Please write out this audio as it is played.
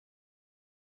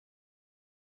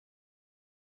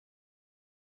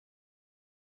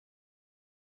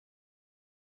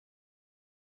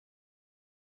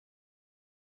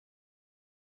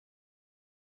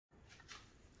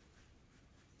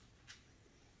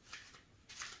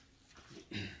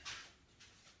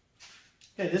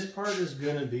Okay, this part is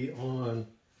going to be on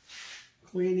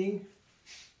cleaning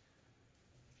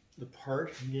the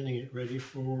part and getting it ready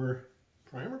for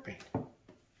primer paint.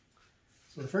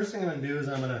 So the first thing I'm going to do is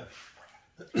I'm going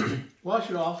to wash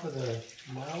it off with a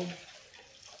mild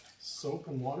soap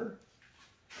and water.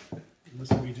 And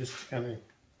this will be just to kind of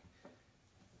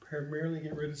primarily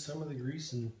get rid of some of the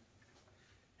grease and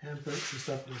handprints and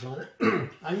stuff that's on it.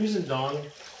 I'm using Dawn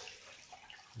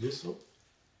dish soap.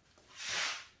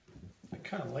 I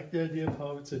kind of like the idea of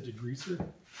how it's a degreaser.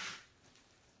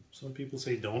 Some people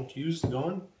say don't use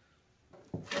Dawn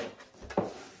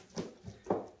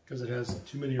because it has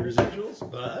too many residuals,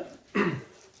 but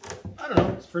I don't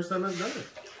know, it's the first time I've done it.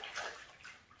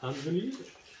 I'm going to use it.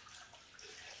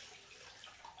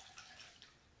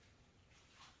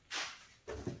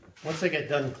 Once I get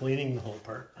done cleaning the whole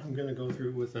part, I'm going to go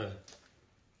through with a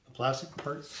plastic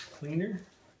parts cleaner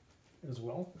as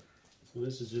well. So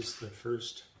this is just the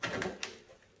first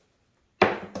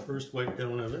wipe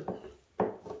down of it.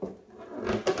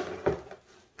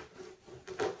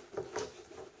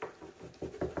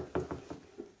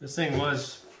 This thing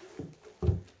was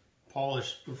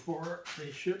polished before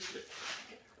they shipped it.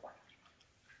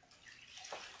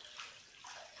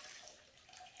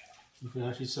 You can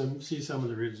actually see some of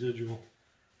the residual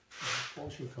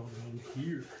polishing coat on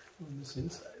here, on this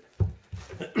inside.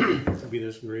 It'll be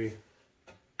this gray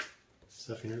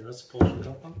stuff in here. That's the polishing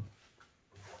compound.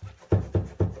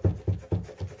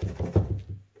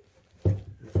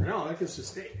 And for now, that gets to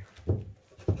stay.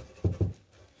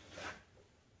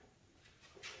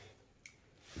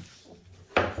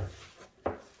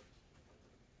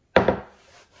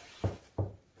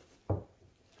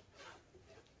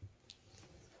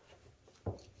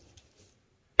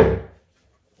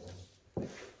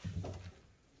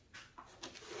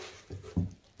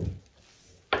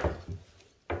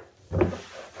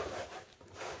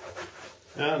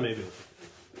 Maybe.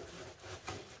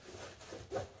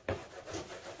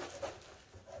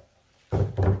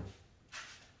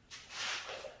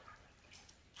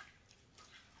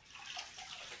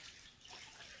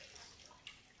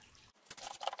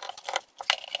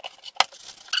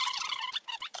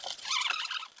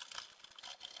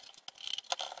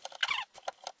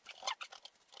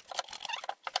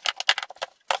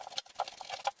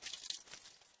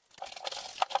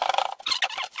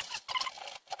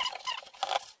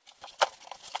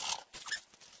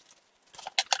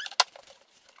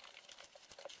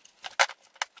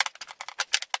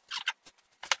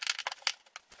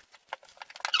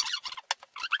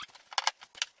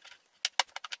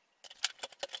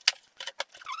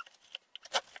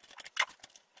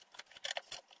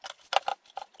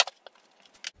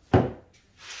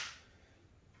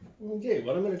 Okay,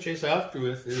 what I'm going to chase after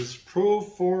with is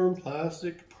Proform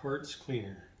Plastic Parts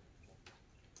Cleaner.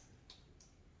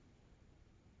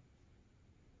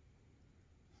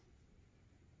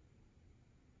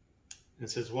 It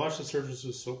says wash the surface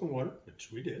with soap and water, which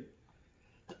we did.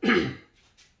 And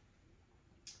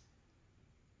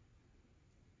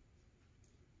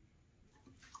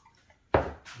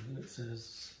then it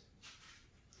says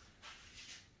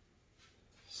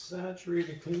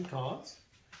saturated clean cloths.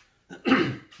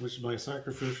 Which my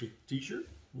sacrificial t-shirt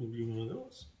will be one of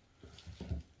those.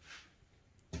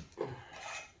 Oh,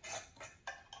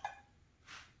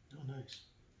 nice.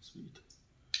 Sweet.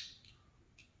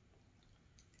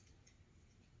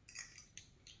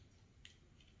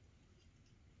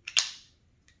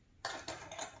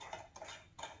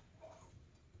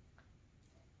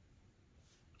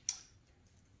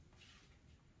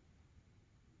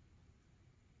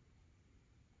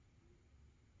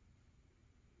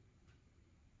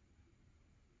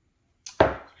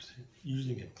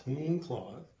 Using a clean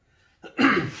cloth,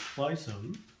 apply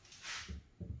some.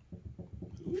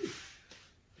 Ooh.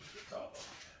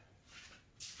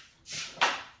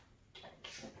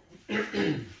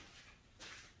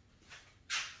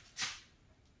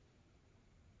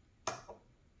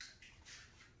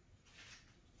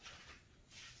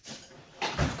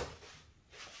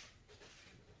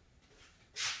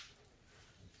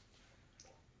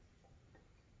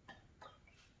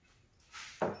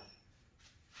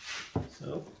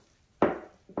 So,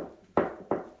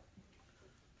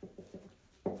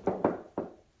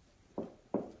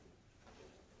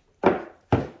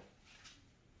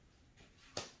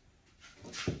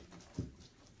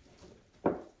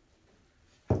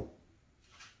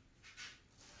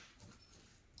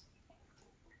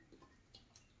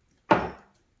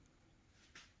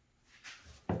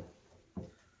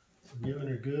 giving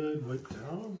her a good wipe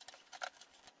down.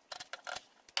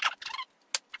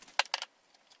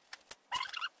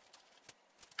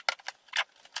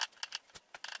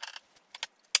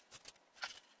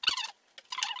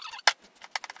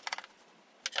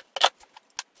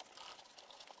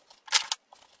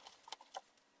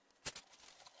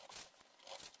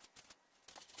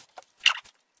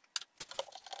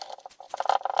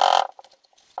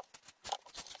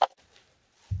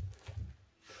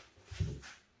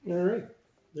 All right,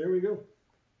 there we go.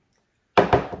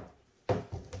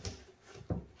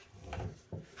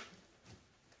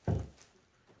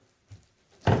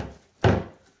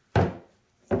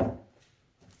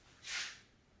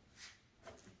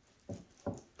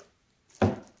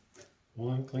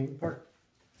 One clean part.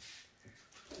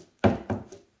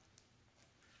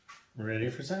 Ready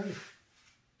for sanding.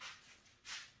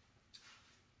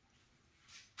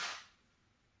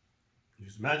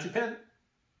 Use the magic pen.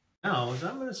 Now, as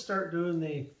I'm going to start doing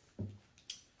the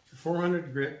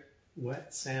 400 grit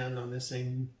wet sand on this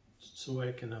thing so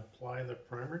I can apply the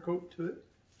primer coat to it.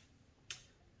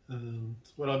 So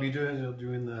what I'll be doing is I'll be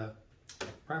doing the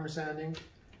primer sanding,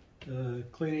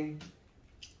 cleaning,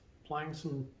 applying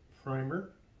some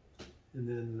primer, and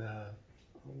then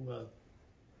I'll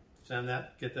sand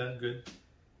that, get that good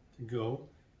to go,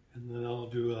 and then I'll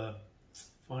do a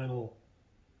final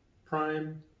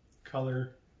prime,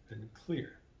 color, and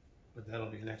clear, but that'll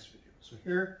be the next video. So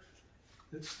here,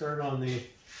 let's start on the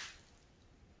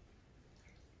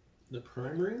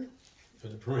primering, or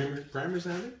the primer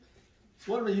sanding.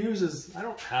 So what I'm going to use is, I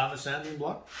don't have a sanding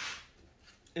block,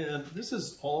 and this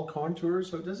is all contour,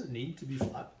 so it doesn't need to be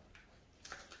flat.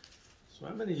 So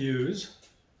I'm going to use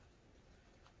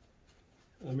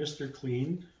a Mr.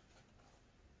 Clean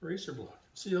eraser block.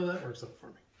 See how that works out for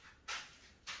me.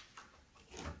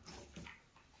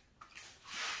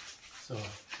 So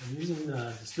I'm using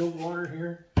distilled water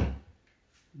here. I'm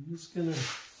just going to do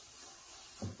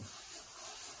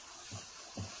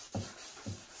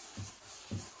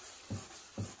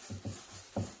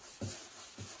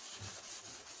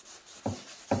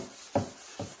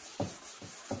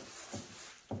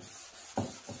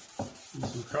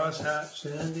some crosshatch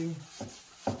sanding.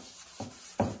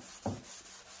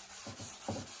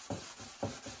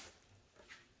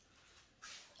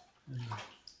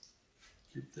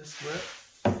 Keep this wet.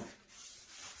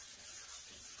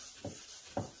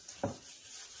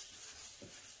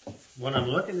 What I'm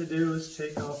looking to do is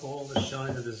take off all the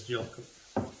shine of this gel coat.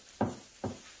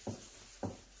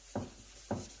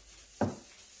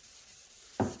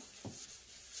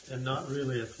 And not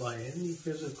really apply any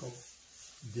physical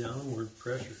downward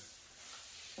pressure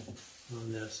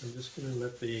on this. I'm just going to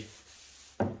let the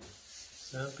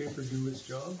sandpaper do its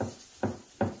job.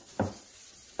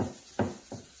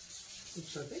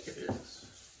 Which I think it is.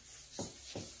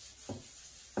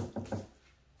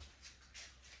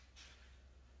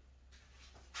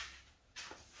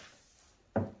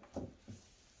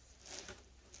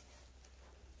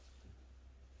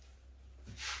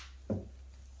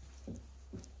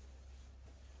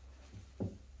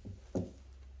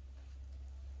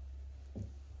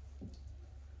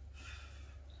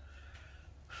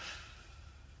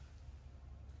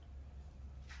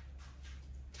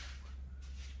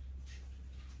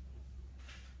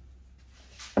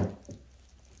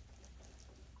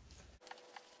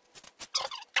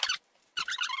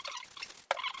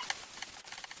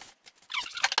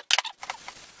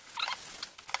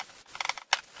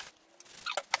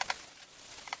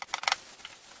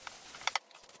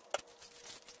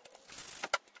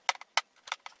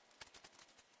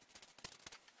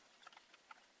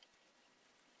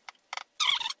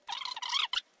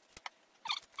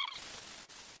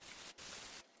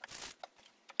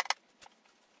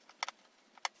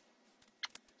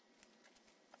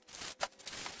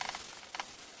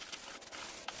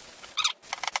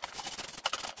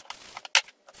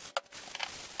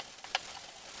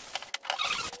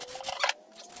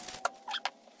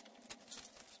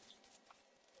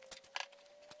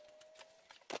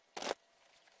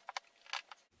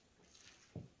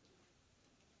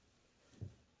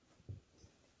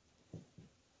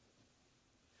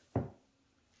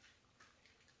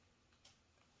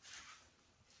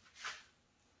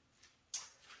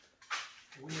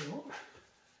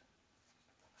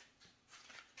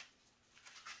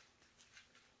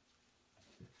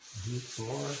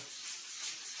 Floor.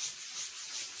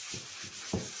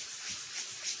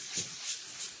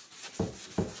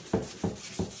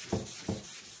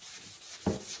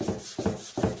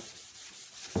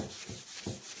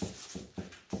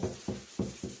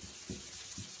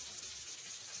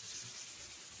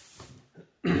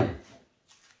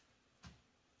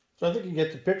 So I think you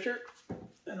get the picture.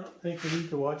 I don't think you need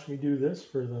to watch me do this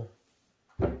for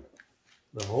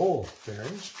the whole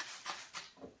fairing.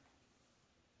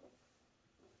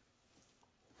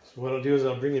 So what I'll do is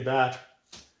I'll bring it back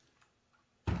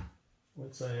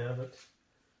once I have it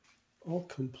all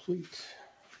complete.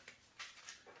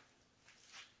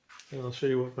 And I'll show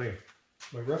you what my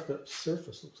roughed up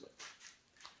surface looks like.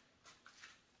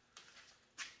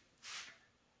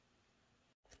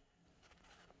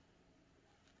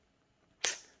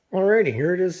 Alrighty,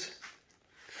 here it is,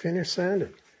 finished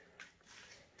sanded.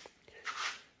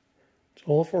 It's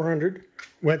all 400,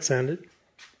 wet sanded.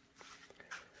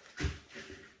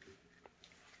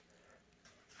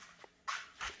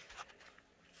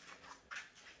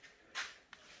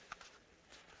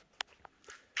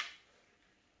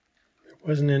 There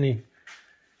wasn't any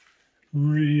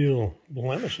real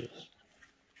blemishes.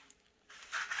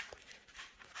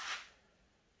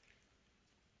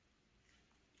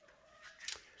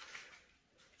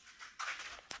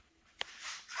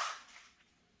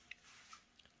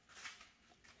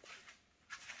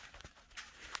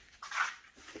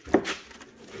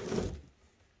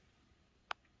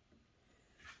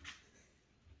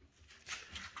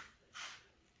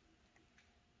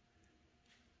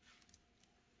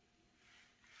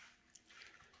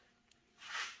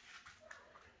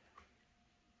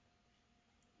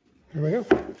 Here we go.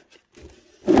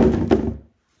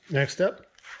 Next up,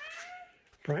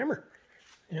 primer.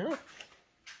 Yeah.